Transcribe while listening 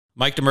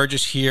Mike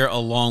Damergis here,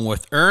 along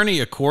with Ernie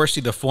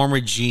Accorsi, the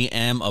former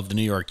GM of the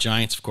New York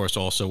Giants, of course,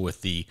 also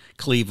with the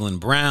Cleveland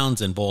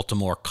Browns and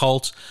Baltimore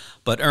Colts.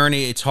 But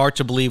Ernie, it's hard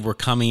to believe we're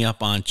coming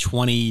up on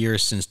 20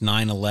 years since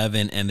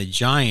 9/11, and the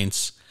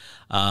Giants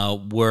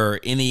were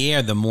in the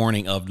air the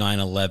morning of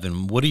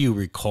 9/11. What do you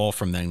recall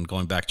from then,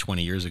 going back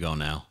 20 years ago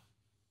now?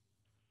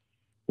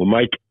 Well,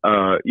 Mike,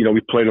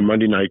 we played a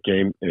Monday night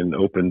game in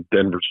open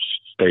Denver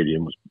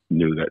Stadium,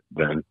 knew that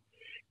then.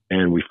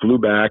 And we flew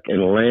back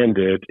and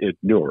landed at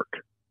Newark.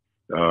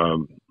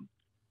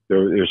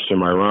 There's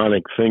some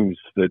ironic things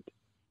that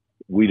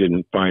we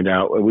didn't find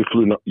out. We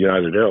flew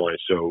United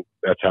Airlines, so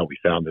that's how we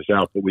found this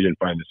out, but we didn't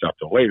find this out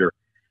till later.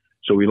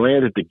 So we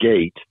land at the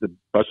gate. The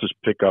buses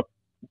pick up.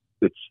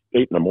 It's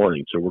 8 in the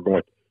morning, so we're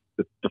going.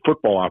 The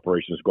football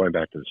operation is going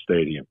back to the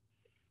stadium,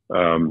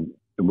 and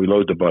we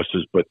load the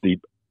buses. But the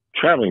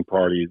traveling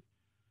party,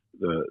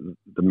 the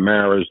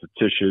Maras, the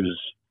Tishes,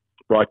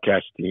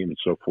 broadcast team, and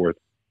so forth,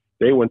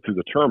 they went through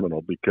the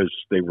terminal because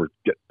they were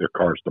getting their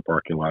cars to the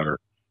parking lot or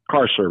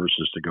car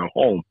services to go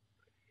home.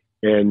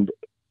 And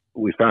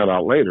we found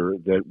out later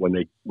that when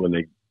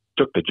they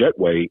took the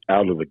jetway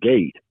out of the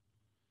gate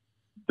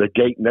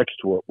next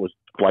to it was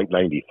Flight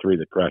 93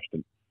 that crashed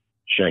in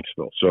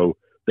Shanksville. So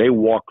they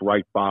walked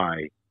right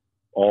by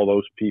all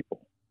those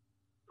people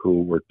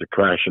who were to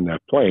crash in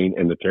that plane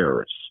and the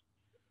terrorists.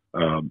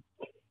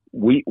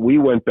 We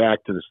went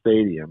back to the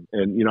stadium,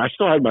 and I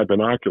still had my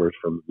binoculars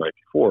from the night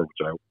before,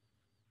 which I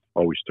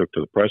always took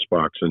to the press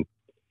box. And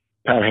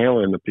Pat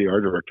Hanlon, the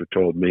PR director,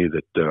 told me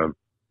that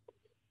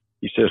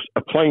he says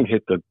a plane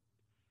hit the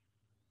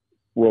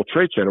World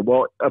Trade Center.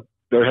 Well,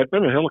 there had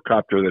been a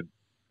helicopter that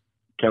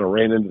kind of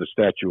ran into the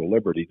Statue of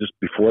Liberty just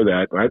before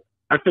that.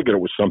 I figured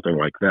it was something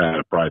like that,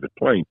 a private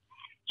plane.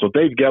 So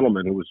Dave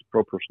Gettleman, who was the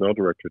pro personnel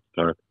director at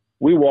the time,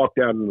 we walked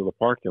out into the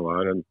parking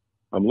lot, and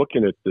I'm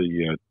looking at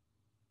the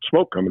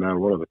smoke coming out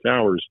of one of the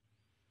towers.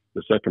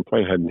 The second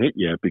plane hadn't hit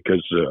yet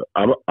because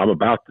I'm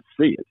about to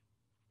see it.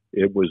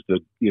 It was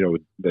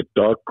the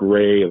dark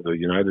gray of the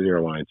United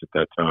Airlines at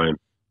that time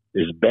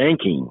is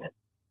banking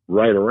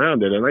right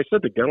around it. And I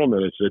said to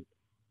Gettleman, I said,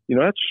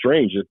 that's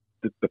strange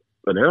that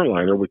an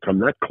airliner would come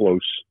that close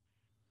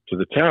to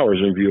the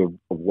towers in view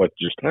of what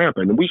just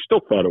happened. And we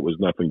still thought it was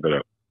nothing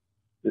but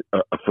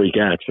a freak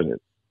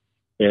accident.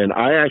 And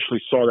I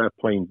actually saw that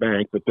plane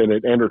bank, but then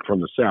it entered from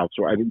the south,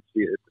 so I didn't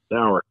see it at the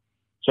tower.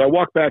 So I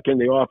walked back in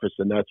the office,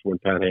 and that's when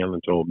Pat Hanlon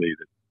told me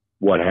that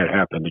what had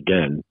happened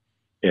again,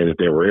 and that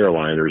they were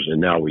airliners, and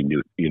now we knew,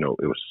 it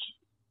was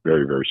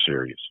very, very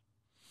serious.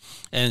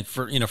 And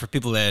for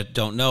people that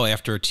don't know,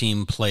 after a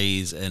team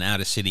plays an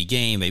out-of-city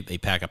game, they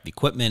pack up the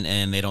equipment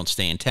and they don't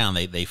stay in town.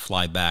 They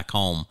fly back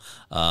home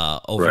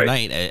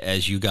overnight, right,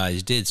 as you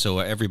guys did. So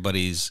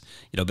everybody's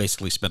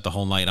basically spent the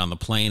whole night on the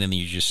plane, and then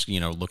you're just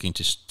looking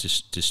to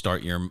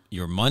start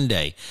your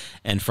Monday.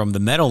 And from the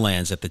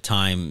Meadowlands at the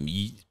time,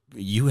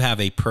 you have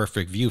a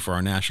perfect view for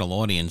our national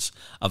audience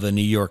of the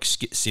New York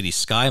City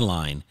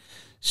skyline.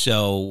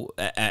 So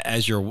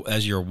as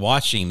you're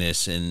watching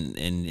this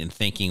and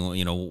thinking,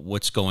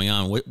 what's going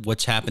on,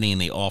 what's happening in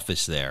the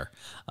office there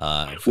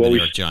for the New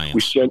York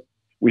Giants?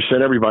 We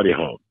sent everybody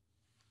home,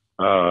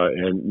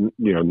 and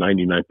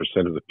 99%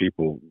 of the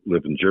people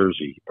live in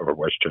Jersey or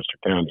Westchester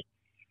County.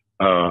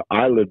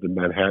 I lived in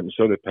Manhattan,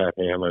 so did Pat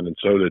Hanlon, and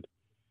so did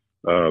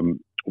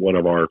one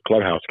of our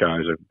clubhouse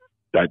guys.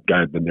 That guy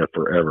had been there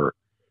forever,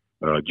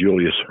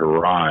 Julius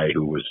Harai,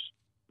 who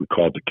we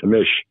called the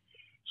commish.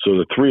 So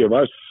the three of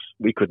us,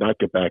 we could not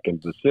get back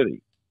into the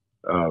city.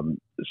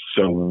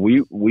 So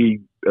we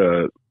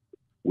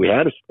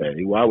had to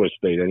stay. Well, I would have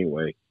stayed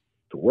anyway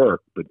to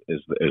work, but as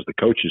the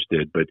coaches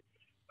did. But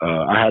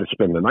I had to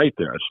spend the night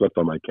there. I slept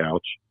on my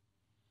couch,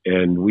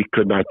 and we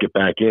could not get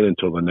back in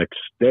until the next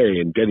day.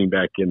 And getting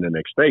back in the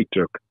next day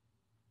took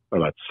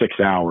about 6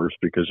 hours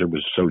because it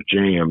was so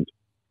jammed.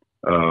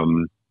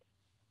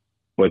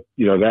 But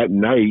that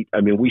night,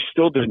 we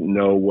still didn't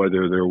know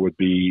whether there would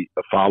be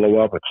a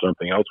follow-up, if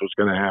something else was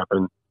going to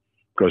happen.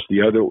 Because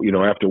the other,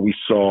 after we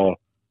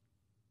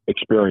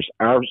experienced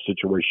our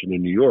situation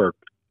in New York,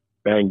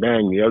 bang,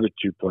 bang, the other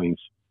two planes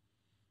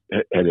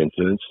had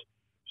incidents.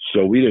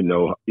 So we didn't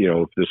know,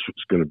 if this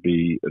was going to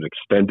be an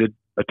extended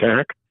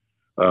attack.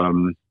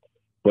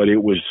 But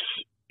it was,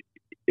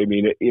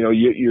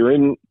 you're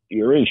in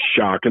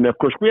shock. And of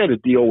course, we had to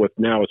deal with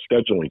now a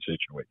scheduling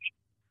situation.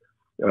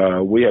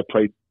 We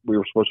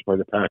were supposed to play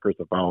the Packers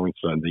the following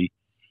Sunday.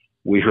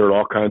 We heard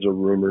all kinds of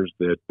rumors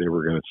that they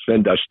were going to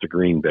send us to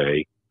Green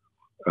Bay.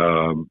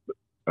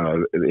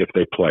 If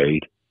they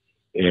played,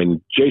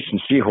 and Jason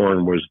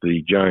Sehorn was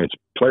the Giants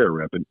player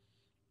rep, and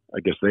I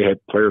guess they had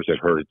players that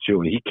heard it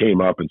too, and he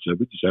came up and said,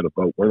 we just had a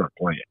vote, we're not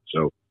playing.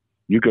 So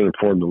you can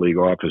inform the league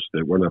office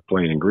that we're not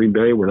playing in Green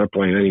Bay, we're not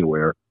playing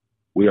anywhere.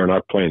 We are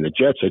not playing. The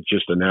Jets had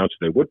just announced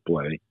they would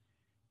play,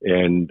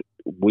 and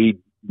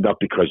not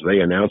because they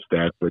announced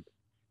that, but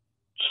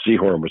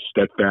Sehorn was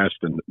steadfast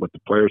in what the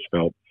players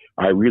felt.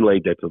 I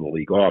relayed that to the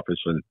league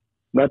office, and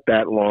not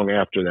that long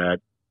after that,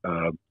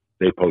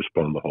 they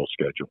postponed the whole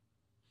schedule.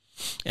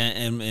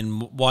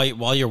 And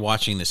while you're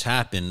watching this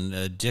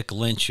happen, Dick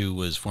Lynch, who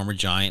was former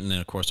Giant and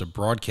of course a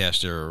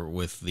broadcaster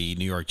with the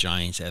New York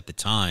Giants at the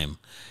time,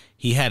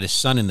 he had his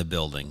son in the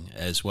building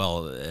as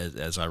well,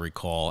 as I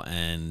recall,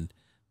 and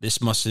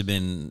this must have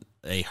been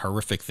a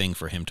horrific thing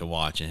for him to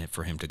watch and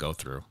for him to go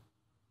through.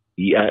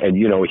 Yeah, and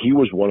he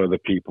was one of the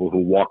people who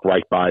walked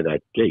right by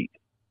that gate,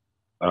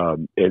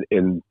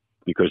 and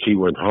because he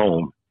went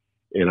home,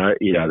 and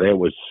that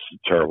was a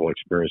terrible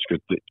experience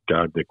because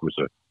God, Dick was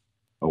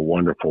a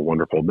wonderful,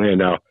 wonderful man.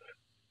 Now,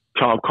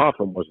 Tom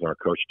Coughlin wasn't our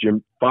coach.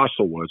 Jim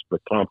Fossil was,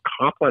 but Tom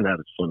Coughlin had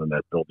a son in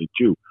that building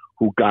too,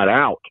 who got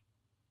out,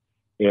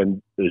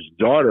 and his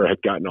daughter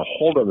had gotten a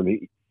hold of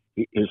him.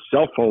 His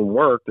cell phone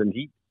worked, and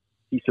he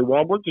said,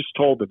 "Well, we're just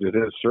told that it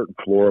has a certain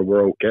floor,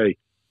 we're okay."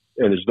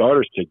 And his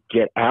daughter said,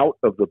 "Get out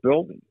of the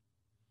building."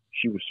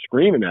 She was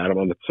screaming at him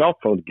on the cell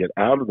phone to get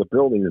out of the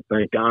building, and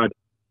thank God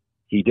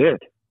he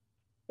did.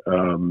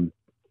 Tom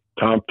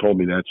told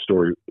me that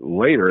story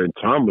later, and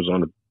Tom was on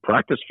the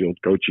practice field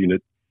coaching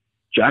at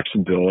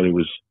Jacksonville, and he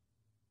was,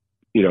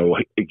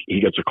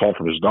 he gets a call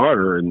from his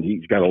daughter, and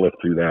he's got to live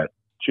through that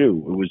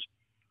too. It was,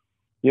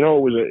 it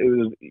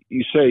was.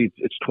 You say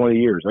it's 20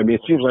 years. I mean,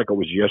 it seems like it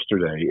was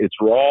yesterday. It's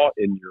raw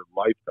in your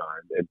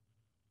lifetime, and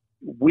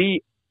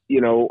we.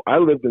 I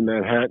lived in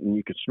Manhattan.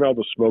 You could smell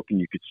the smoke and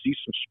you could see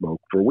some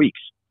smoke for weeks,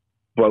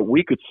 but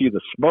we could see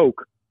the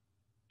smoke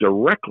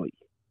directly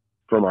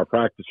from our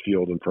practice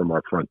field and from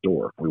our front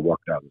door. We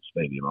walked out of the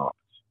stadium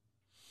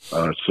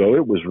office. So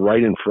it was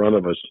right in front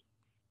of us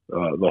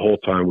the whole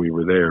time we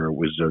were there. It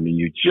was,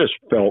 you just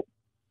felt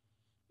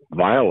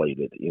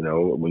violated,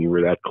 when you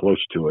were that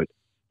close to it.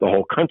 The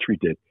whole country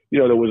did.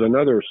 There was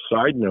another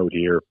side note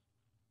here.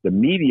 The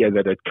media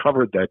that had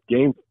covered that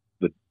game,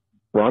 the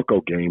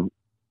Bronco game,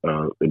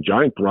 the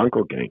Giant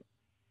Bronco game,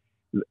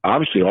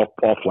 obviously all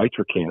flights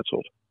were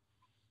canceled,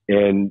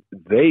 and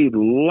they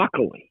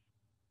luckily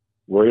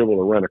were able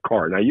to rent a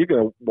car. Now you're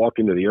going to walk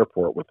into the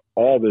airport with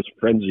all this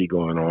frenzy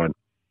going on,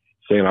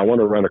 saying, "I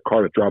want to rent a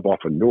car to drop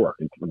off in Newark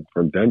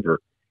from Denver."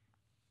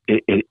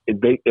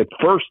 At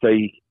first,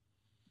 the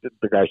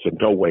guy said,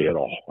 "No way at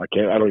all. I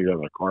don't even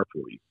have a car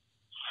for you."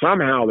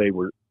 Somehow they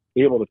were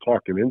able to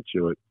talk him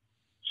into it.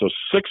 So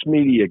 6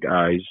 media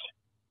guys,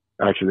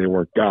 actually they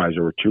weren't guys,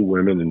 there were 2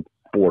 women and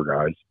 4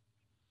 guys.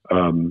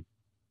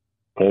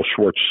 Paul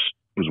Schwartz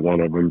was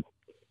one of them.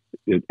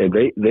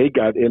 And they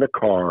got in a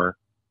car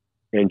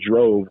and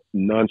drove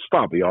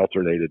nonstop. They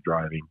alternated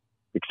driving,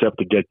 except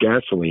to get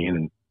gasoline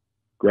and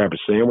grab a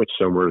sandwich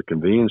somewhere at a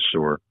convenience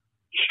store,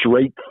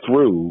 straight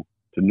through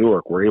to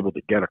Newark. Were able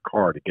to get a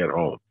car to get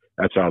home.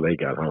 That's how they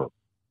got home.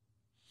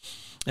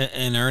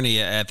 And Ernie,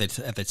 at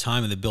the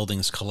time of the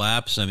building's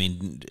collapse, I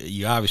mean,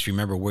 you obviously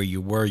remember where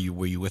you were.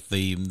 Were you with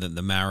the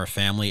Mara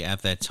family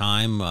at that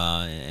time,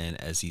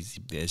 and as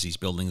these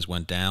buildings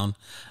went down,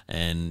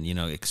 and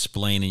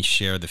explain and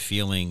share the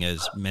feeling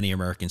as many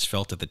Americans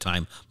felt at the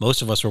time.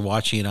 Most of us were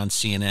watching it on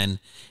CNN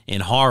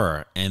in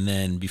horror, and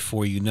then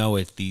before you know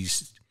it,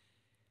 these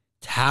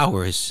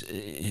towers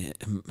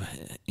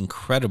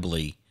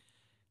incredibly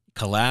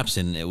collapsed,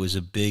 and it was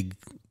a big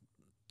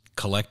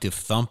collective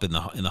thump in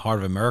the heart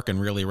of America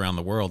and really around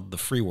the world, the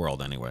free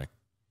world anyway.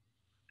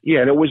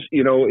 Yeah, and it was,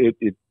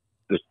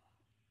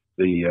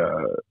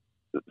 the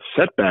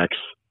setbacks,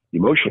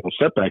 emotional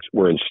setbacks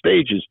were in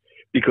stages,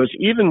 because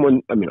even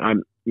when,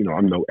 I'm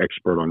no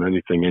expert on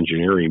anything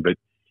engineering, but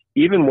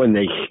even when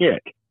they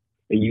hit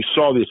and you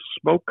saw this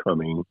smoke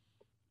coming,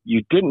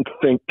 you didn't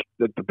think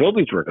that the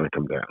buildings were going to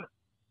come down.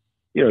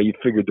 You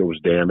figured there was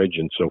damage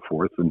and so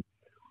forth, and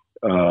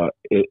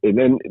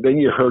then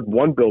you heard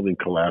one building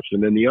collapse,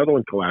 and then the other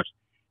one collapsed.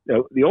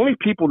 Now, the only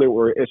people that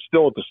were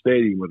still at the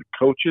stadium were the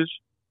coaches,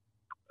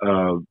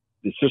 the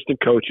assistant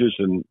coaches,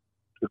 and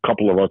a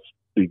couple of us,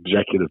 the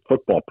executive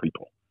football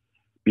people,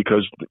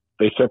 because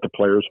they sent the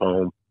players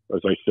home.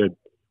 As I said,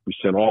 we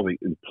sent all the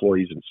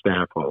employees and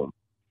staff home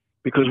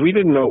because we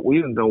didn't know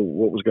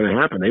what was going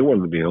to happen. They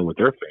wanted to be home with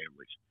their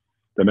families.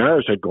 The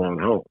Maras had gone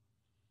home,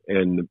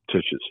 and the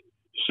Tisches.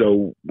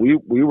 So we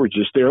were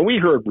just there, and we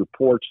heard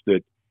reports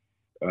that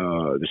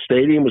the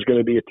stadium was going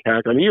to be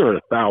attacked. You heard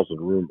 1,000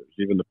 rumors.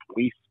 Even the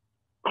police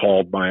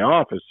called my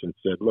office and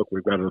said, "Look,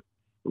 we've got a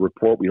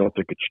report. We don't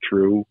think it's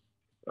true,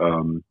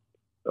 of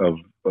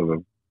a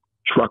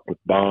truck with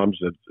bombs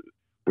that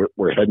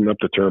we're heading up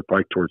the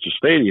turnpike towards the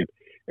stadium."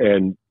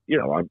 And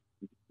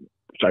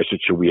I said,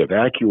 "Should we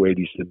evacuate?"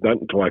 He said,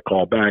 "Not until I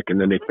call back." And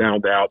then they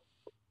found out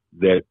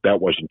that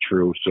wasn't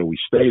true, so we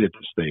stayed at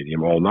the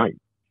stadium all night.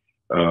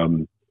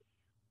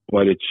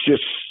 But it's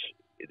just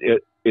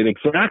in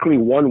exactly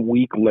 1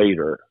 week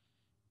later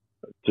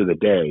to the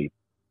day,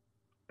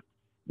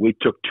 we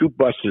took 2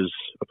 buses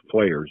of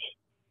players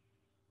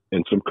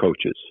and some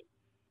coaches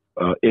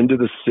into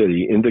the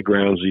city, into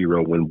Ground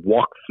Zero, and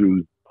walked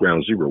through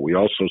Ground Zero. We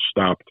also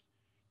stopped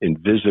and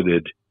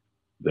visited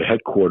the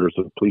headquarters,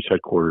 the police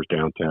headquarters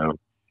downtown.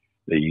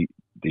 The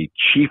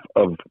chief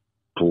of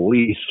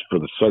police for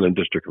the Southern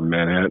District of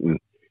Manhattan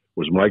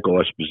was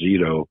Michael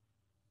Esposito,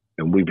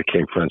 and we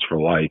became friends for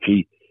life.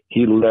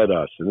 He led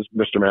us, and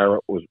Mr. Mara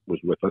was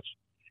with us,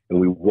 and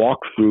we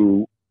walked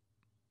through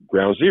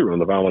Ground Zero,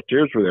 and the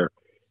volunteers were there.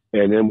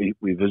 And then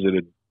we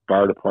visited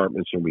fire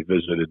departments and we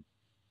visited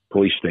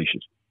police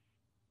stations.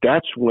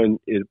 That's when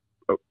it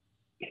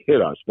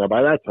hit us. Now,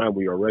 by that time,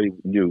 we already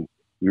knew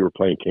we were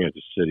playing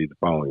Kansas City the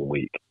following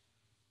week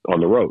on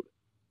the road.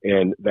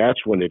 And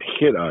that's when it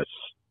hit us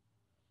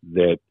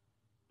that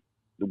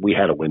we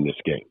had to win this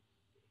game,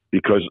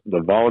 because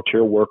the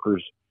volunteer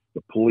workers,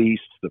 the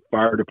police, the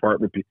fire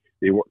department,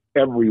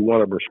 every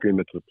one of them were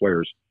screaming to the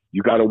players,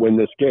 "You got to win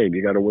this game.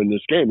 You got to win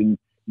this game." And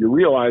you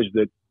realize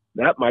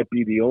that might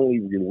be the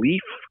only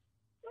relief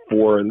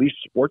for at least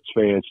sports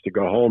fans to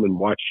go home and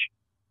watch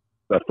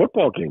a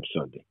football game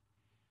Sunday.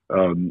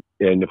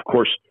 And of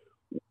course,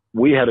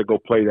 we had to go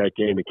play that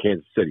game in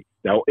Kansas City.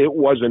 Now, it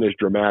wasn't as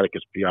dramatic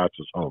as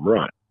Piazza's home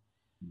run,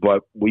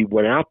 but we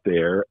went out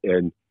there,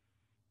 and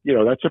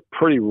that's a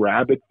pretty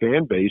rabid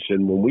fan base.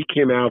 And when we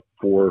came out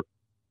for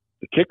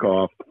the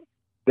kickoff,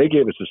 they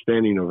gave us a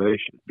standing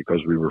ovation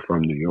because we were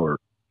from New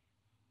York.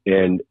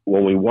 And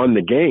when we won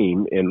the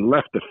game and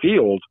left the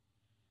field,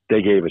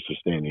 they gave us a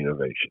standing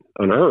ovation,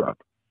 unheard of.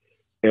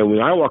 And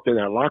when I walked in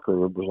that locker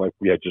room, it was like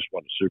we had just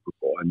won a Super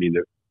Bowl. I mean,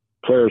 the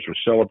players were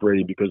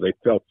celebrating because they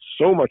felt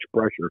so much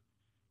pressure.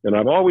 And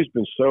I've always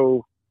been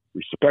so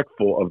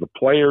respectful of the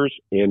players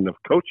and the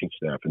coaching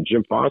staff, and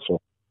Jim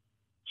Fossil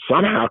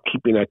somehow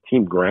keeping that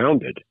team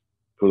grounded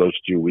for those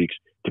 2 weeks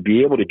to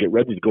be able to get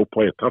ready to go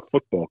play a tough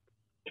football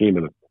team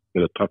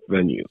in a tough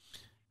venue.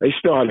 They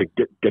still had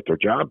to get their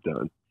job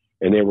done,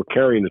 and they were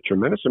carrying a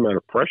tremendous amount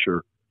of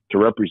pressure to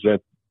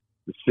represent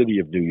the city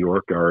of New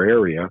York, our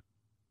area,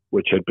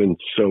 which had been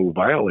so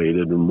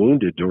violated and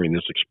wounded during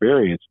this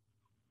experience.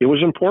 It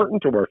was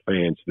important to our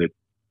fans that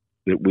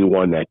we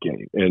won that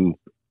game, and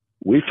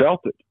we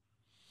felt it.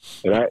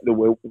 And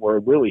where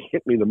it really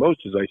hit me the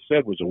most, as I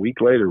said, was a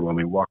week later when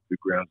we walked through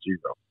Ground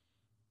Zero.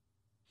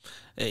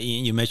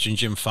 You mentioned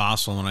Jim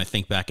Fossil, and I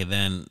think back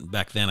then,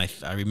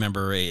 I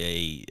remember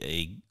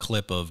a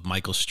clip of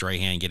Michael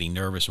Strahan getting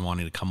nervous and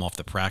wanting to come off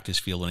the practice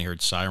field when he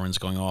heard sirens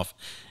going off,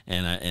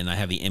 and I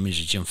have the image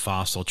of Jim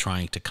Fossil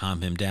trying to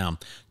calm him down.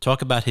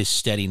 Talk about his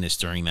steadiness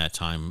during that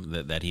time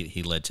that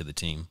he led to the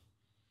team.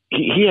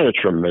 He had a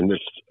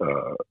tremendous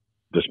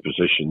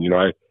disposition.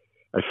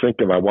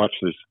 I watched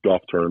this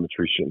golf tournament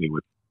recently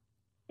with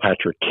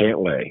Patrick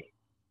Cantlay,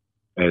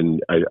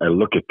 and I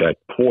look at that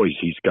poise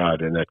he's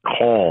got and that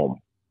calm.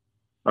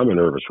 I'm a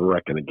nervous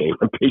wreck in a game.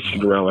 I'm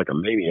pacing around like a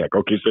maniac.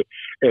 Okay, so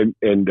and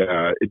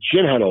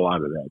Jim had a lot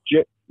of that.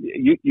 Jim,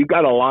 you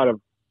got a lot of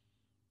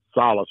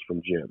solace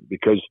from Jim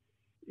because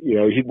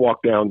he'd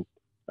walk down.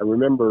 I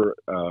remember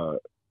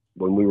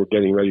when we were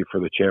getting ready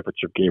for the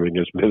championship game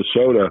against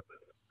Minnesota,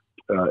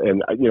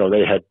 and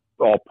they had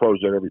all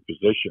pros at every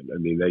position. I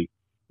mean, they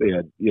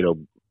had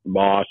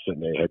Moss,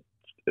 and they had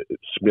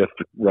Smith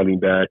running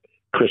back,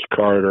 Chris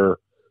Carter.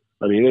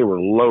 I mean, they were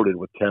loaded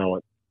with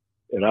talent.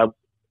 And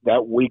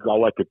that week,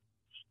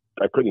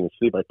 I couldn't even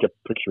sleep. I kept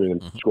picturing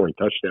them scoring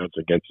touchdowns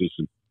against us.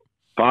 And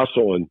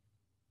Fossil and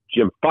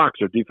John Fox,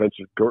 our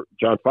defensive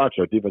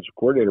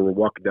coordinator, were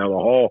walking down the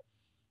hall,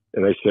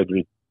 and they said to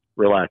me,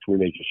 "Relax, we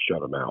may just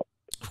shut them out."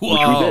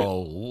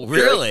 Whoa,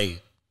 really?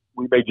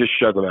 We may just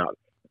shut them out.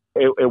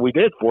 And we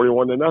did,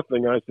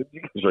 41-0. I said,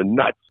 "You guys are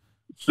nuts."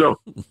 So,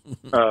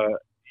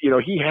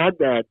 he had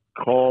that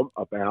calm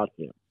about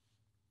him.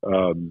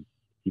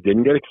 He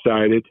didn't get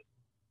excited.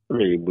 I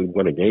mean, we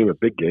won a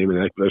big game,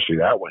 and especially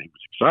that one, he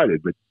was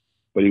excited.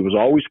 But he was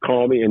always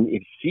calm, and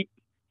he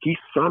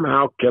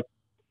somehow kept,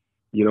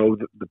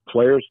 the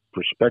players'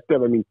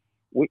 perspective. I mean,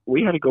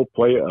 we had to go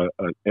play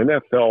an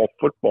NFL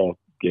football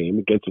game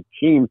against a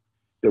team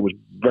that was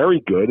very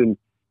good and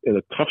in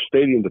a tough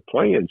stadium to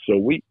play in. So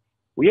we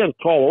had a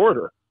tall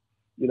order.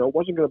 It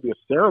wasn't going to be a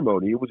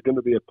ceremony. It was going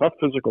to be a tough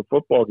physical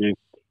football game.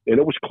 And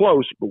it was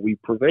close, but we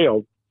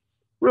prevailed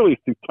really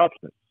through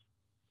toughness.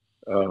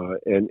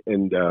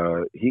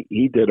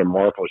 He did a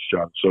marvelous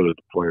job. So did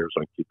the players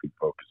on keeping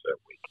focus that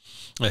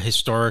week.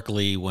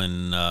 Historically,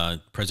 when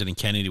President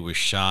Kennedy was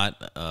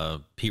shot,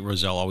 Pete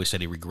Rozelle always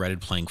said he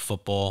regretted playing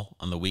football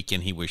on the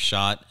weekend he was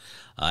shot.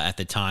 At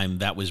the time,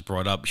 that was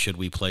brought up. Should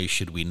we play?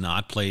 Should we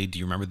not play? Do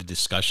you remember the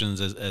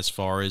discussions as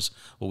far as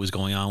what was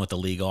going on with the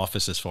league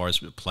office as far as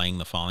playing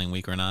the following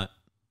week or not?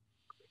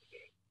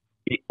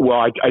 Well,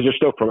 I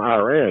just know from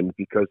our end,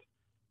 because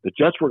the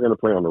Jets were going to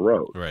play on the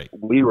road. Right.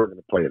 We were going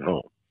to play at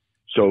home.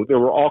 So there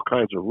were all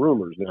kinds of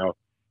rumors. Now,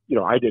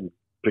 I didn't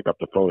pick up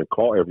the phone and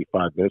call every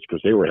 5 minutes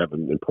because they were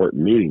having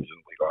important meetings in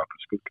the league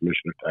office with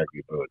Commissioner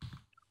Tagliabue and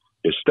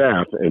his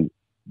staff.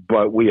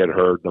 But we had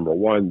heard, number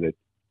one,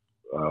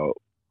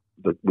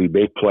 that we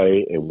may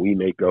play and we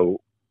may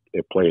go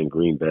and play in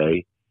Green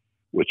Bay,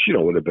 which,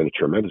 would have been a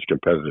tremendous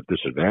competitive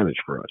disadvantage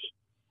for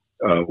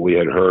us. We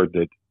had heard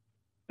that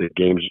the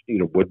games,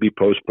 would be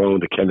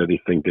postponed. The Kennedy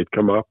thing did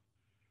come up.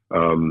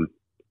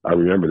 I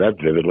remember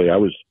that vividly. I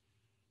was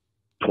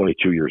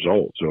 22 years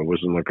old, so it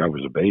wasn't like I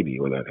was a baby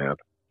when that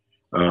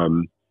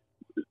happened.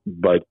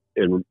 But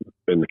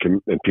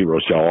Pete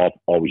Rozelle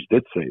always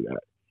did say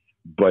that,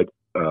 but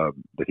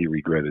that he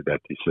regretted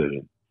that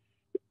decision.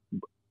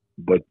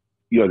 But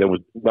there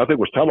was nothing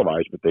was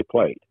televised, but they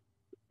played.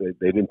 They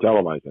didn't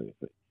televise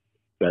anything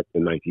that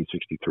in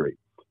 1963.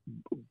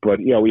 But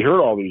we heard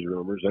all these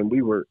rumors, and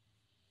we were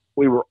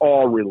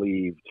all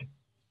relieved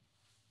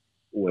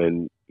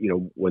when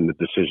the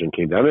decision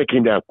came down. It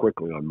came down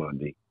quickly on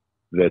Monday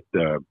that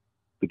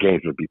the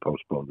games would be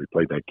postponed. We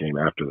played that game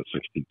after the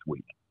 16th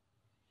week,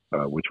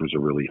 which was a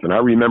relief. And I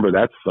remember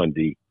that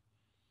Sunday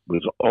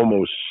was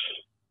almost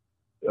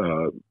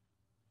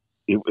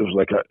it was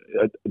like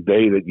a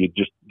day that you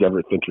just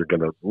never think you're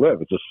going to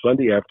live. It's a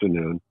Sunday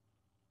afternoon,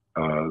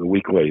 a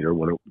week later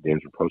when the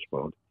games were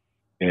postponed,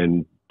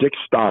 and Dick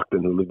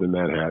Stockton, who lived in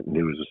Manhattan,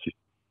 he was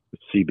a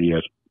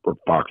CBS or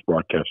Fox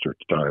broadcaster at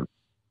the time,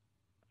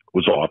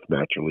 was off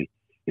naturally.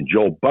 And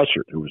Joel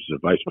Bussert, who was the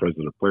vice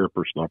president of player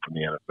personnel from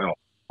the NFL,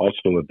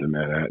 also lived in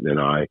Manhattan.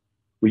 And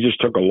we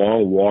just took a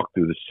long walk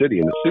through the city,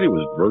 and the city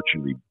was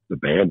virtually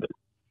abandoned.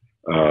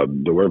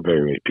 There weren't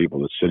very many people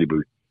in the city,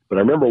 but I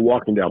remember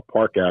walking down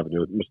Park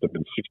Avenue. It must have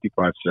been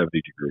 65,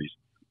 70 degrees.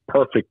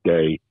 Perfect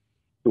day.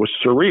 It was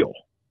surreal.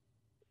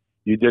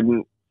 You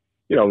didn't,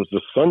 it was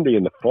a Sunday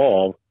in the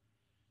fall.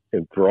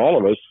 And for all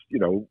of us,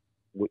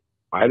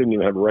 I didn't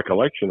even have a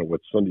recollection of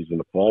what Sundays in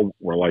the fall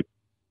were like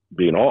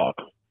being off.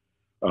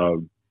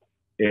 And,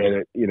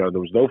 there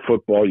was no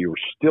football. You were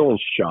still in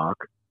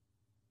shock.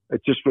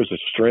 It just was the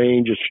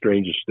strangest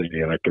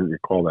day, and I can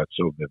recall that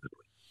so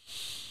vividly.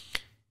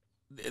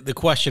 The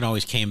question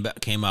always came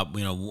up,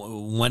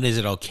 when is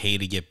it okay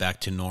to get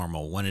back to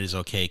normal? When it is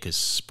okay, because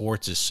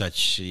sports is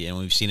such, and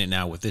we've seen it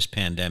now with this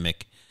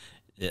pandemic,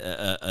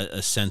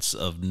 a sense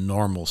of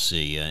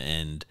normalcy.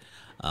 And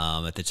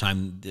at the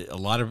time, a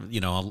lot of,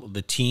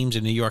 the teams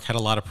in New York had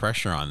a lot of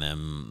pressure on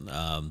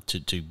them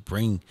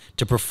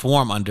to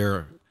perform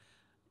under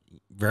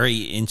very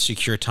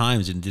insecure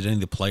times. And did any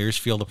of the players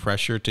feel the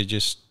pressure to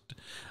just,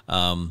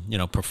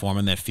 perform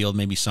in that field?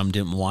 Maybe some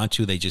didn't want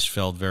to. They just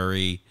felt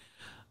very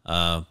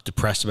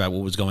depressed about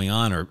what was going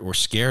on, or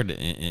scared,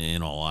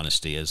 in all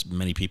honesty, as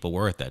many people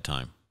were at that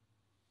time.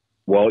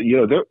 Well,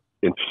 there,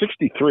 in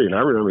 '63, and I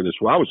remember this.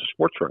 Well, I was a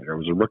sports writer. I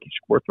was a rookie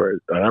sports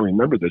writer, and I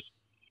remember this.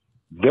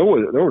 There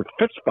were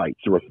fist fights.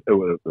 There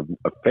was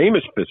a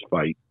famous fist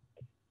fight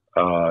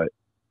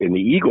in the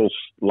Eagles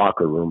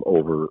locker room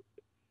over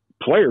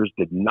players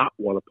did not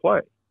want to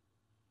play.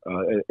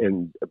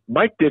 And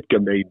Mike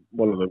Ditka made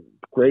one of the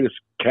greatest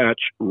catch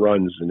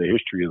runs in the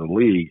history of the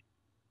league,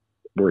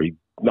 where he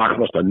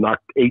must have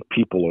knocked 8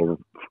 people over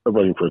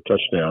running for a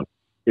touchdown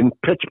in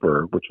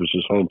Pittsburgh, which was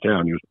his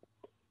hometown. He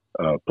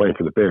was playing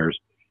for the Bears.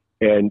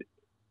 And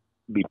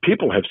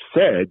people have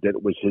said that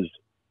it was his,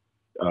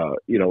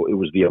 it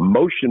was the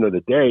emotion of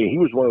the day. He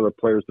was one of the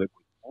players that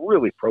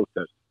really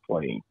protested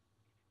playing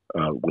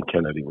when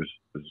Kennedy was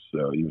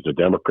he was a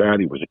Democrat.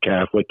 He was a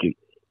Catholic.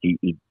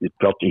 He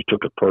felt he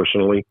took it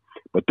personally.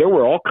 But there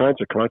were all kinds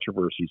of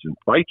controversies and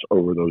fights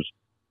over those.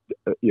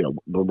 There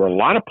were a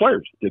lot of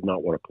players that did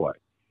not want to play.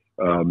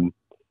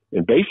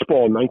 In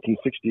baseball in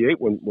 1968,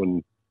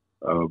 when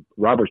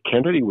Robert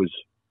Kennedy was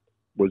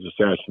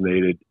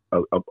assassinated,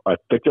 I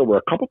think there were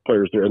a couple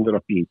players that ended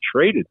up being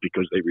traded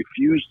because they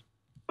refused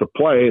to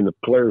play, and the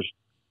players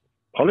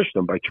punished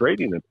them by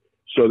trading them.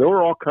 So there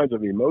were all kinds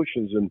of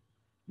emotions, and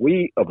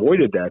we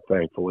avoided that,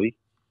 thankfully.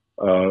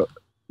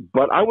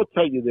 But I will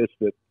tell you this,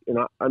 that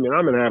I'm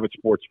an avid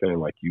sports fan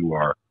like you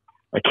are.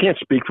 I can't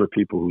speak for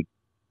people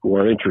who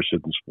aren't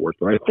interested in sports,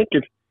 but I think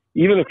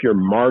even if you're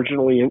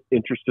marginally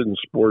interested in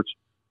sports,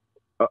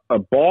 a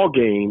ball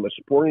game, a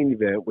sporting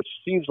event, which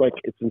seems like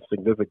it's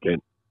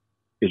insignificant,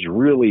 is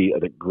really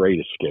a great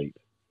escape.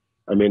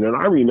 And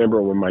I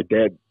remember when my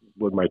dad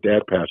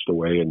passed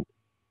away, and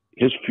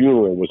his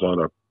funeral was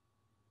on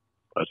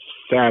a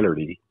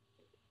Saturday,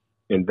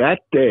 and that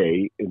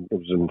day, it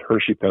was in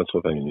Hershey,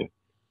 Pennsylvania.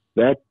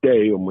 That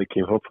day when we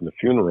came home from the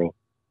funeral,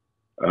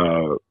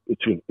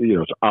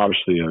 it's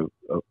obviously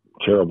a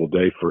terrible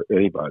day for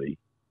anybody.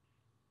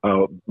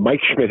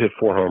 Mike Schmidt hit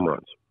 4 home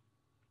runs,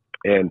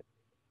 and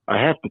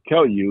I have to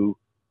tell you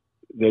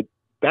that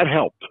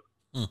helped.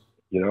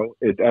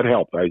 That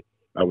helped. I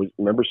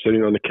remember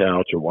sitting on the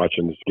couch and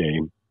watching this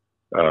game.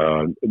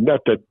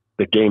 Not that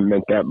the game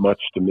meant that much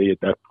to me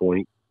at that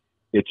point.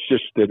 It's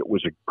just that it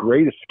was a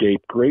great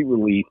escape, great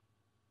relief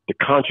to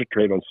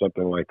concentrate on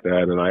something like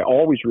that. And I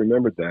always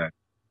remembered that.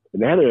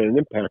 And that had an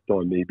impact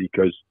on me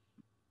because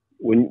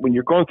when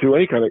you're going through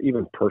any kind of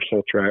even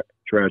personal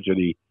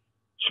tragedy,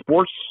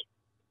 sports,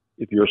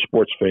 if you're a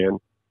sports fan,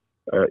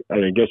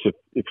 and I guess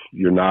if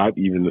you're not,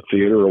 even the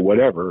theater or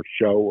whatever,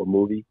 show, a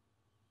movie,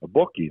 a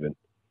book even,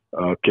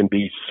 can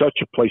be such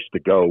a place to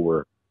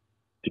go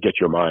to get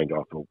your mind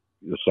off of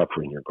the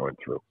suffering you're going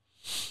through.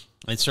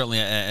 And certainly,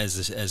 as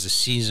the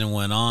season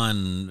went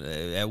on,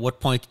 at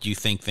what point did you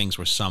think things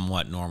were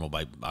somewhat normal?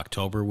 By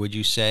October, would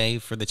you say,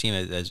 for the team,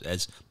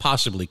 as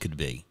possibly could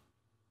be?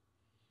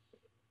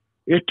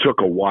 It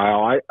took a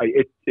while.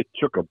 It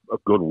took a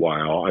good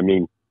while.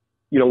 When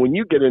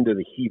you get into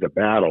the heat of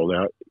battle,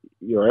 now,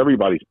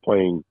 everybody's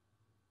playing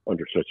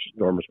under such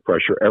enormous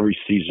pressure. Every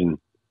season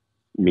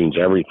means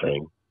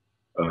everything.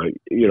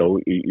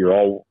 you're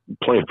all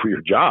playing for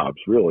your jobs,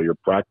 really. You're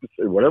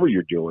practicing, whatever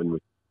you're doing.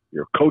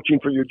 You're coaching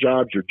for your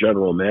jobs. You're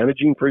general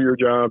managing for your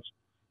jobs.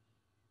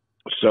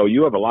 So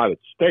you have a lot at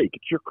stake.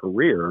 It's your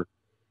career.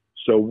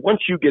 So once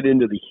you get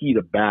into the heat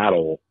of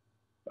battle,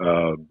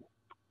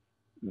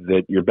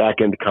 that you're back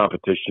into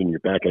competition, you're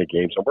back into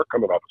games, and we're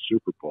coming off a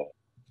Super Bowl,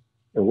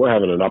 and we're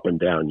having an up and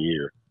down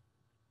year.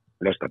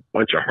 And that's a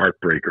bunch of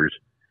heartbreakers.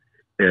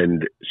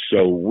 And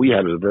so we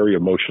had a very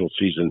emotional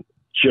season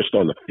just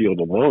on the field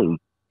alone.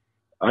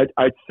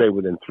 I'd say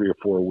within 3 or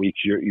 4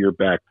 weeks, you're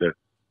back to.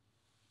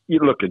 You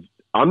look at.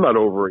 I'm not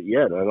over it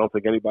yet. I don't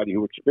think anybody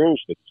who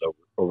experienced it is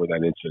over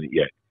that incident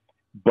yet.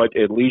 But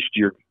at least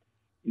you're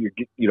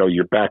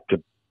back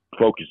to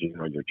focusing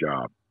on your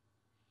job.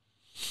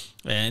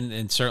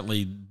 And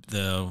certainly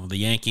the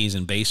Yankees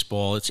and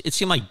baseball, it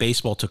seemed like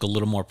baseball took a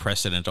little more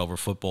precedent over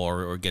football,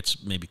 or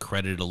gets maybe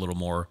credited a little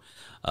more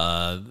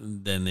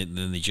than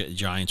the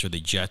Giants or the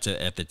Jets.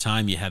 At the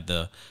time, you had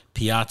the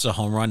Piazza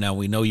home run. Now,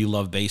 we know you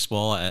love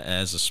baseball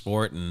as a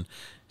sport, and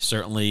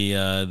certainly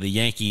the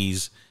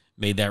Yankees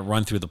made that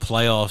run through the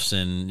playoffs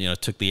and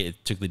took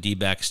the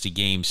D-backs to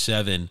Game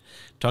 7.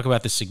 Talk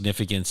about the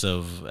significance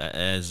of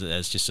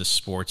as just a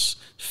sports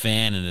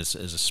fan and as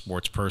a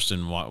sports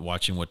person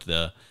watching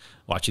the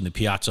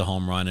Piazza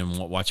home run and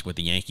watching what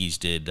the Yankees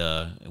did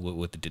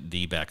with the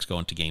D-backs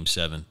going to Game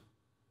 7.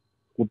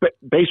 Well,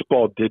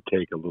 baseball did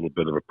take a little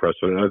bit of a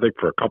precedent, I think,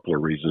 for a couple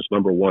of reasons.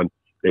 Number one,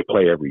 they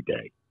play every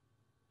day.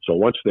 So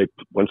once they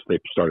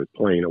started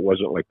playing, it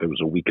wasn't like there was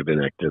a week of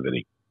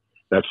inactivity.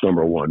 That's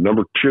number one.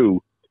 Number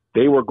two,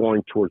 they were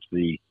going towards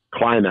the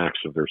climax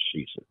of their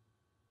season.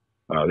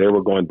 They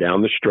were going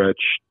down the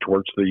stretch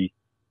towards the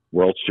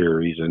World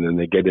Series, and then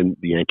the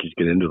Yankees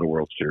get into the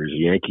World Series.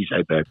 The Yankees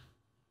had that,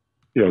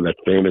 that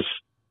famous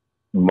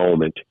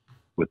moment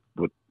with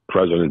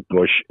President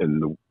Bush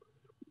and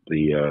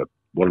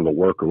one of the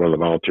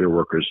volunteer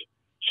workers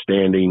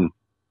standing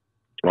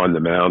on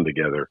the mound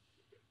together.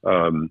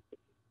 And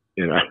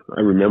I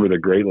remember the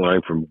great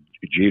line from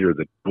Jeter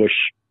that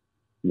Bush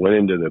went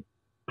into the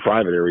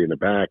private area in the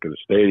back of the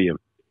stadium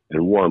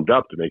and warmed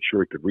up to make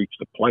sure he could reach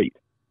the plate.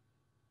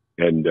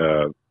 And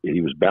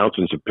he was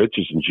bouncing some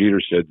pitches, and Jeter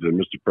said,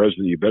 "Mr.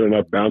 President, you better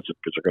not bounce it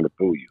because they're going to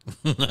boo you."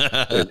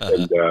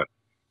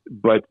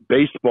 But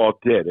baseball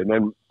did. And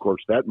then, of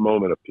course, that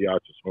moment of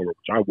Piazza's homer,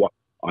 which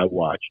I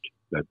watched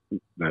that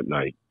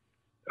night,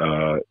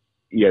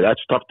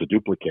 that's tough to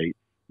duplicate.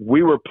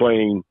 We were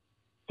playing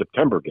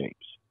September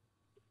games,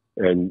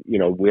 and,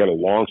 we had a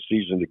long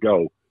season to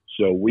go.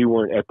 So we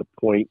weren't at the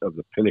point of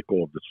the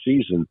pinnacle of the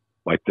season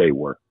like they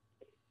were.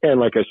 And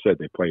like I said,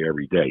 they play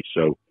every day.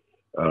 So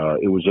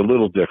it was a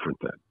little different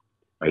then,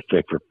 I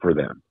think, for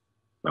them.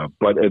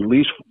 But at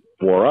least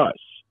for us,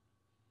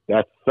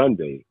 that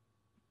Sunday,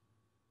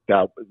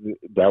 that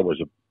was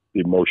an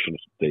emotional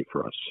day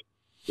for us.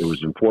 It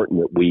was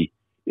important that we,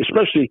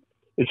 especially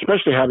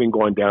having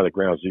gone down to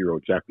ground zero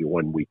exactly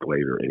 1 week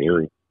later and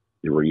hearing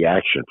the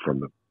reaction from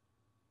the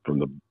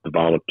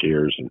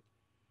volunteers and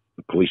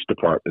the police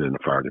department and the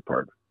fire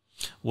department.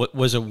 What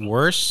was it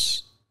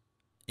worse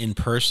in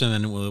person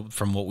than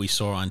from what we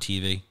saw on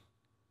TV?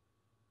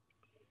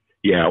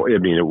 Yeah, I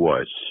mean, it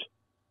was.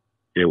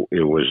 It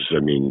was. I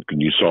mean,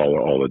 you saw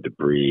all the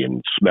debris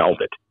and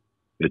smelled it.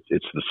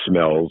 It's the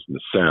smells and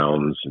the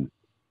sounds, and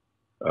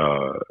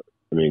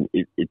I mean,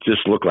 it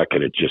just looked like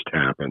it had just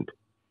happened.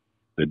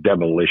 The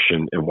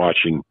demolition and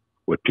watching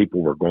what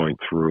people were going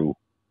through.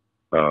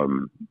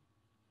 God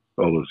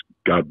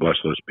bless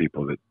those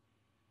people that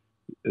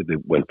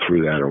went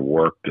through that and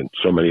worked, and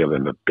so many of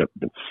them have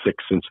been sick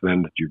since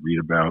then that you read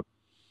about.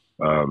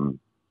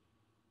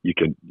 You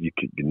can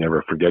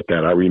never forget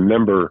that. I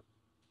remember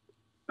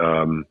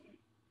that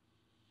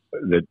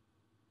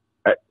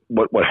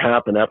what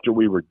happened after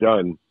we were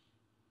done.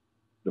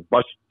 The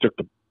bus took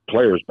the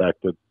players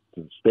back to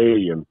the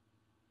stadium,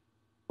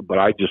 but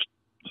I just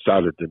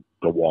decided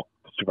to walk,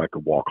 see if I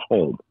could walk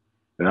home,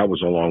 and that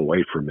was a long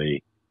way for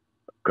me.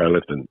 I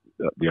lived in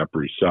the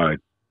Upper East Side.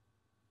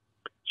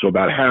 So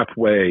about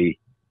halfway,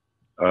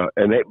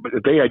 and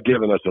they had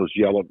given us those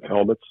yellow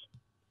helmets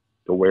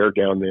to wear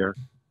down there,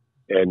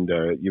 and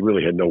you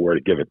really had nowhere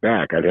to give it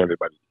back. I didn't have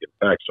anybody to give it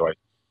back, so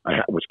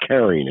I was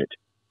carrying it.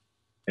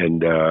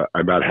 And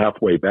about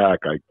halfway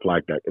back, I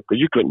flagged that, because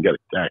you couldn't get a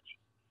taxi.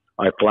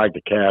 I flagged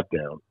the cab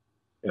down,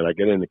 and I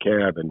get in the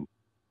cab, and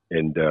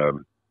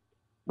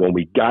when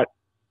we got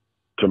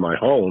to my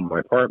home, my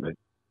apartment,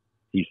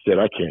 he said,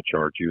 "I can't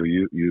charge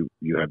you.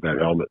 You have that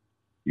helmet.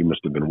 You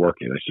must have been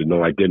working." I said,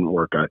 "No, I didn't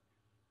work. I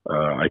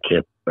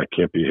can't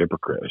be a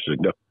hypocrite." I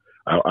said, "No,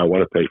 I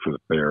want to pay for the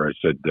fare." I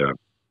said,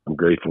 "I'm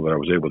grateful that I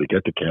was able to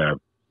get the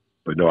cab,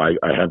 but no, I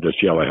have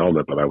this yellow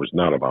helmet, but I was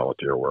not a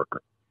volunteer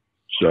worker."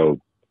 So,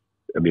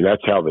 I mean,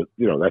 that's how the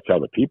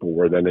people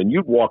were then. And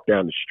you'd walk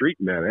down the street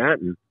in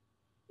Manhattan,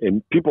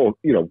 and people,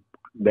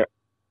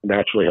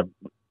 naturally have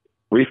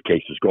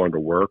briefcases going to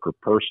work or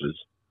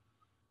purses,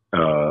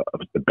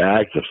 the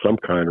bags of some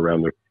kind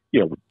around their,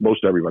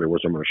 most everybody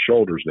wears them on their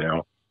shoulders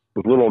now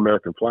with little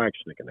American flags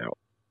sticking out.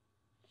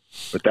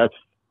 But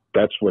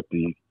that's what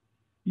the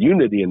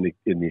unity in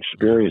the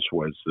experience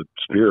was, the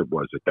spirit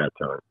was at that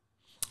time.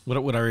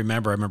 What I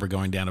remember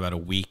going down about a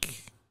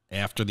week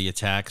after the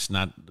attacks,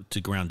 not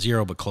to ground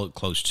zero, but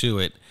close to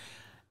it.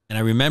 And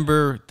I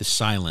remember the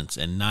silence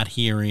and not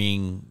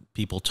hearing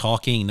people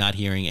talking, not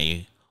hearing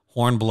a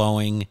horn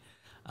blowing.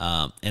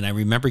 And I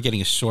remember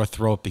getting a sore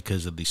throat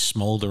because of the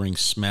smoldering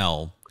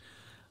smell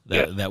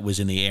that was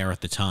in the air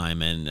at the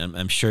time. And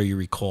I'm sure you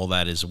recall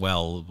that as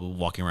well,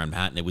 walking around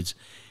Manhattan. It was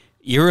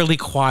eerily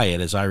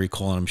quiet, as I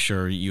recall, and I'm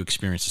sure you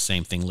experienced the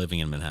same thing living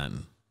in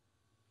Manhattan.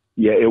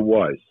 Yeah, it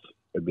was.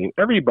 I mean,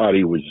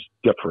 everybody was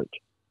different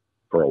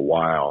for a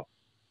while.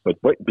 But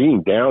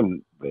being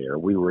down there,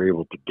 we were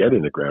able to get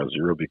into ground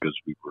zero because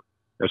we were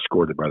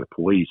escorted by the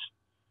police,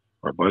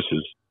 our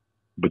buses.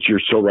 But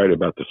you're so right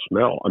about the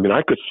smell. I mean,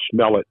 I could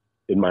smell it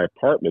in my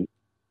apartment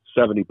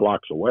 70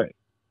 blocks away,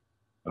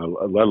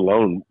 let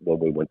alone when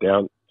we went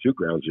down to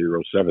ground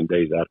zero 7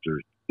 days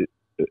after,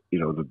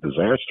 the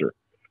disaster,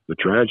 the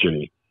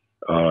tragedy.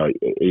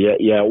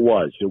 It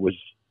was.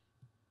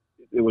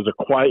 It was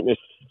a quietness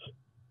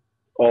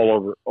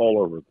all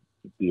over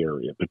the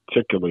area,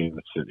 particularly in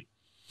the city.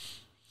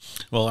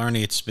 Well,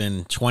 Ernie, it's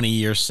been 20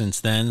 years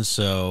since then,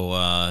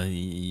 so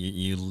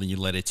you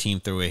led a team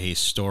through a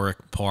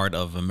historic part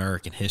of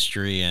American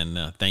history,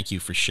 and thank you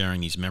for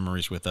sharing these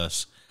memories with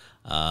us.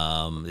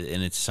 And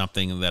it's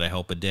something that I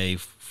hope a day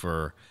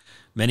for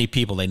many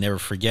people they never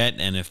forget,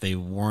 and if they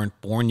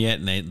weren't born yet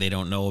and they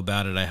don't know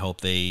about it, I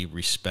hope they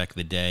respect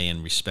the day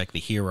and respect the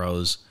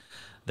heroes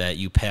that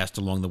you passed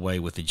along the way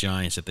with the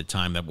Giants at the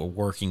time that were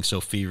working so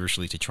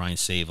feverishly to try and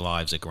save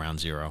lives at ground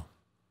zero.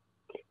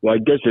 Well, I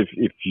guess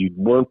if you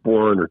weren't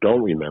born or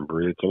don't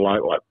remember, it's a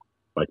lot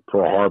like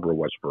Pearl Harbor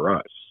was for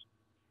us.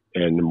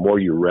 And the more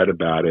you read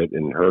about it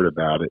and heard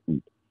about it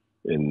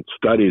and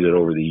studied it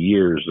over the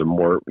years, the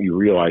more you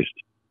realized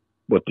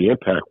what the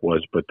impact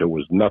was, but there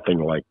was nothing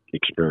like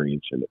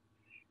experiencing it.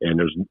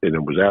 And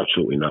it was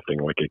absolutely nothing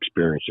like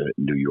experiencing it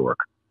in New York.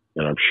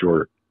 And I'm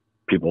sure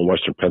people in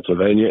Western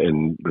Pennsylvania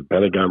and the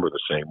Pentagon were the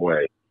same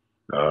way.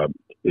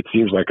 It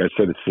seems like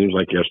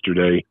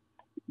yesterday.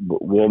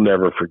 We'll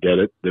never forget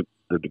it, that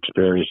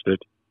experienced it.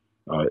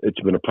 It's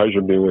been a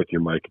pleasure being with you,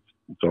 Mike.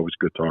 It's always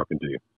good talking to you.